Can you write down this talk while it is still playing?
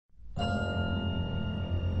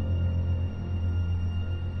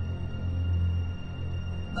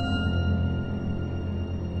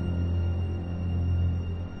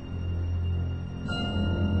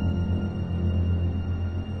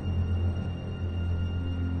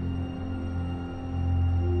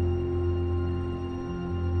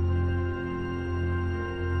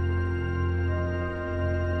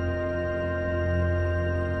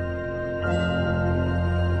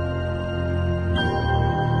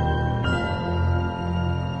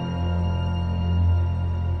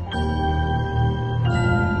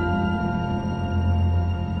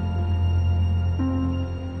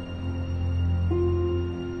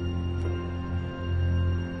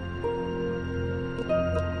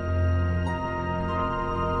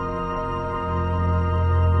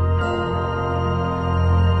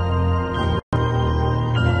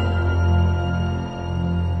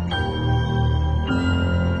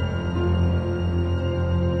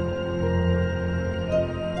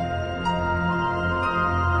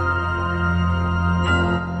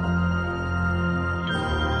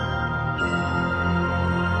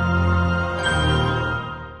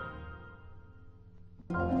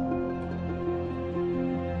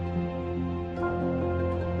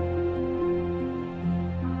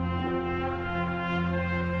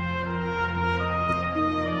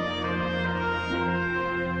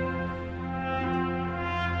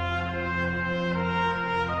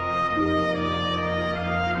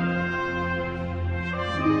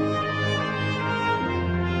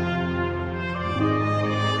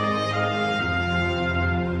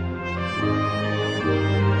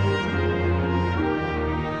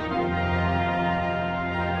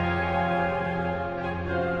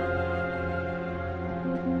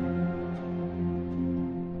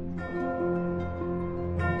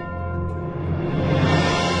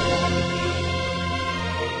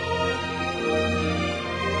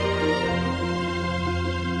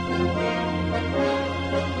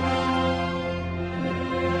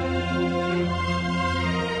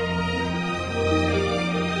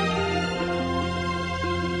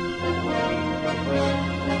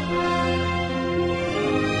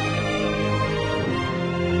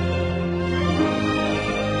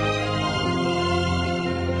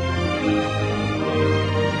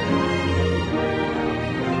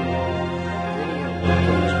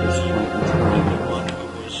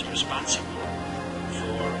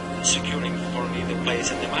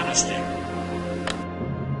lasting.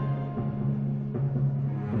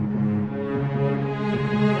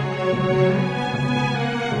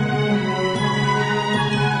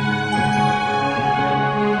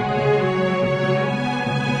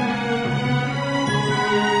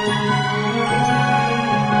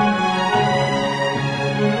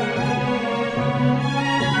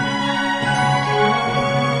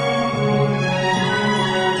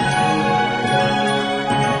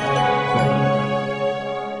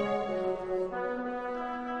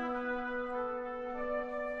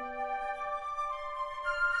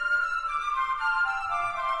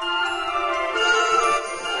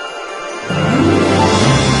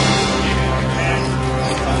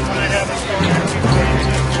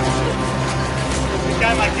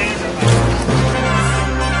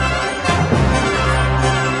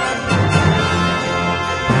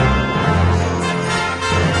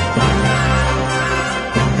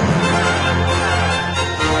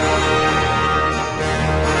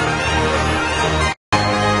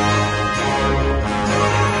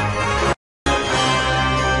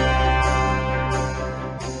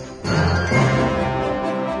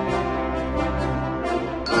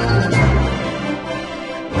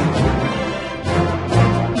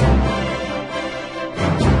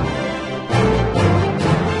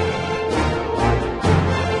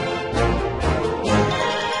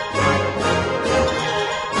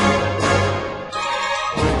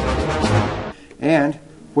 And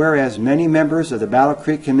whereas many members of the Battle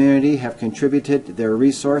Creek community have contributed their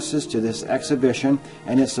resources to this exhibition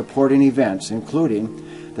and its supporting events,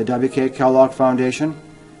 including the W.K. Kellogg Foundation,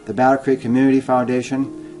 the Battle Creek Community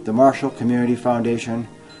Foundation, the Marshall Community Foundation,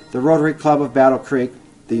 the Rotary Club of Battle Creek,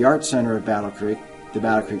 the Art Center of Battle Creek, the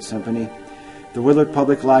Battle Creek Symphony, the Willard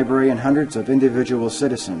Public Library, and hundreds of individual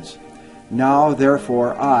citizens. Now,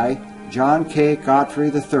 therefore, I, John K. Godfrey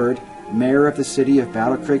III, Mayor of the City of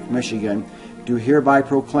Battle Creek, Michigan, do hereby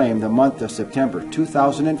proclaim the month of September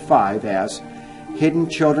 2005 as Hidden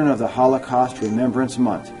Children of the Holocaust Remembrance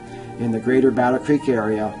Month in the greater Battle Creek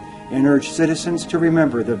area, and urge citizens to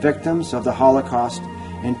remember the victims of the Holocaust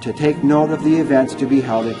and to take note of the events to be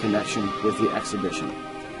held in connection with the exhibition.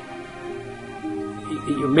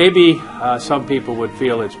 Maybe some people would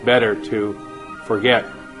feel it's better to forget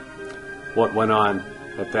what went on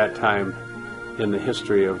at that time in the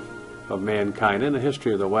history of mankind, in the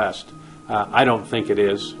history of the West. I don't think it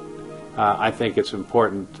is. I think it's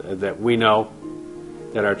important that we know,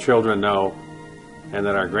 that our children know, and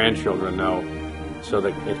that our grandchildren know, so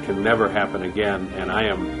that it can never happen again. And I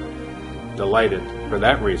am delighted for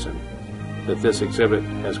that reason that this exhibit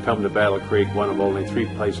has come to Battle Creek, one of only 3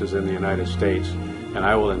 places in the United States. And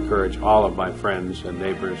I will encourage all of my friends and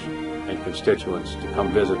neighbors and constituents to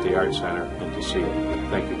come visit the Art Center and to see it.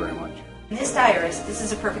 Thank you very much. This diarist, this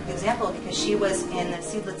is a perfect example because she was in the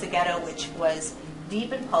Siedlitz ghetto, which was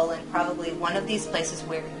deep in Poland, probably one of these places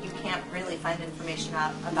where you can't really find information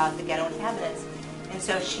out about the ghetto inhabitants. And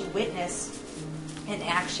so she witnessed an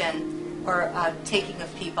action or taking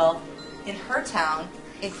of people in her town,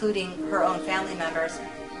 including her own family members,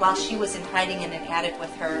 while she was in hiding in an attic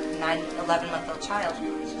with her 11-month-old child.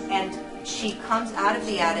 And she comes out of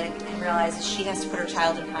the attic and realizes she has to put her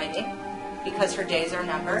child in hiding because her days are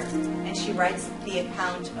numbered, and she writes the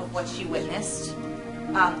account of what she witnessed,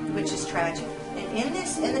 which is tragic. And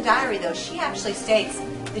in the diary, though, she actually states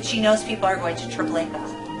that she knows people are going to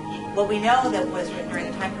Treblinka. Well, we know that was written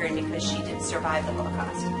during the time period because she didn't survive the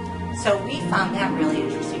Holocaust. So we found that really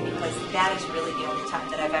interesting because that is really the only time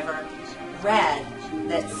that I've ever read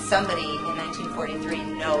that somebody in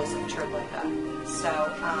 1943 knows of Treblinka.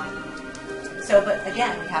 But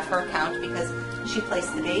again, we have her account because she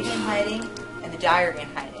placed the baby in hiding and the diary in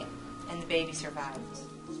hiding, and the baby survived.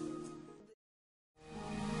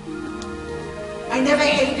 I never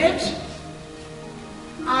hated.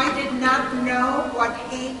 I did not know what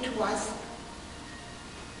hate was.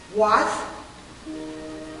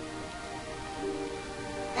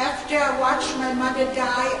 After I watched my mother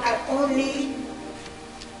die, I only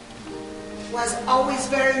was always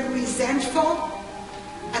very resentful.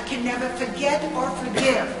 I can never forget or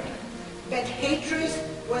forgive. But hatred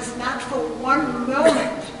was not for one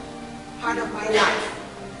moment part of my life.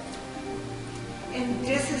 And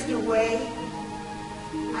this is the way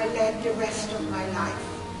I led the rest of my life.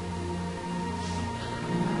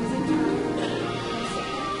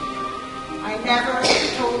 I never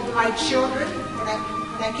told my children,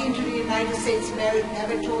 when I came to the United States married,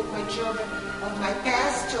 never told my children of my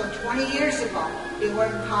past till 20 years ago. They were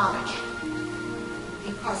in college.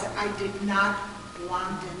 Because I did not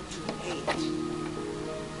want them to hate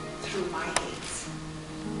through my hates.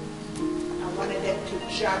 I want wanted them to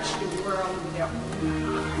judge the world with their own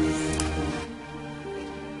eyes.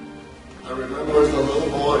 I remember as a little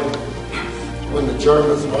boy when the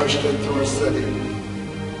Germans marched into our city,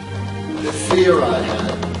 the fear I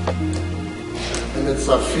had, and it's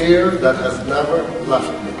a fear that has never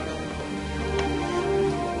left me.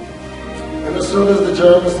 And as soon as the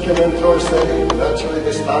Germans came into our city, naturally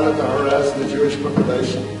they started to harass the Jewish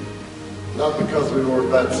population. Not because we were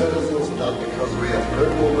bad citizens, not because we had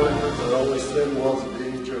criminal records, our only sin was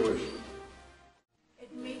being Jewish.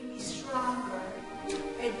 It made me stronger.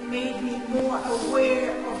 It made me more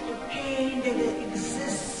aware of the pain that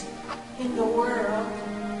exists in the world.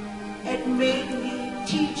 It made me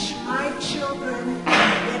teach my children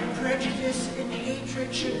that prejudice and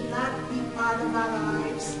hatred should not be part of our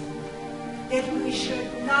lives. That we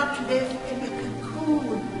should not live in a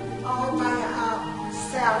cocoon all by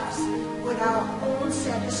ourselves with our own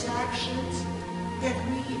satisfactions, that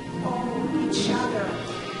we owe each other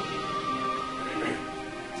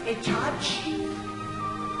a touch,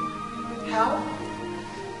 help,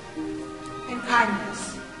 and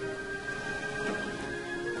kindness.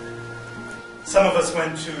 Some of us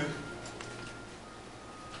went to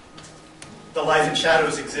the Lies and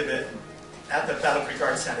Shadows exhibit at the Battle Creek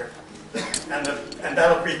Art Center. And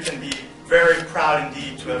Battle Creek can be very proud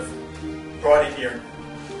indeed to have brought it here.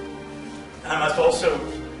 And I must also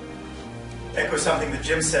echo something that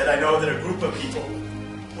Jim said. I know that a group of people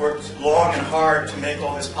worked long and hard to make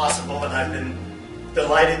all this possible, and I've been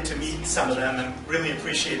delighted to meet some of them and really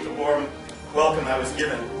appreciate the warm welcome I was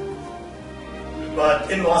given.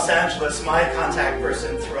 But in Los Angeles, my contact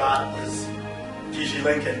person throughout was Gigi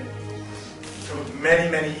Lincoln, through many,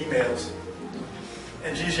 many emails.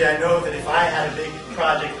 And Gigi, I know that if I had a big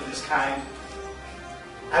project of this kind,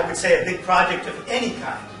 I would say a big project of any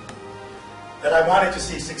kind, that I wanted to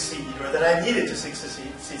see succeed, or that I needed to see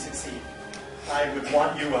succeed, I would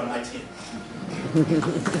want you on my team.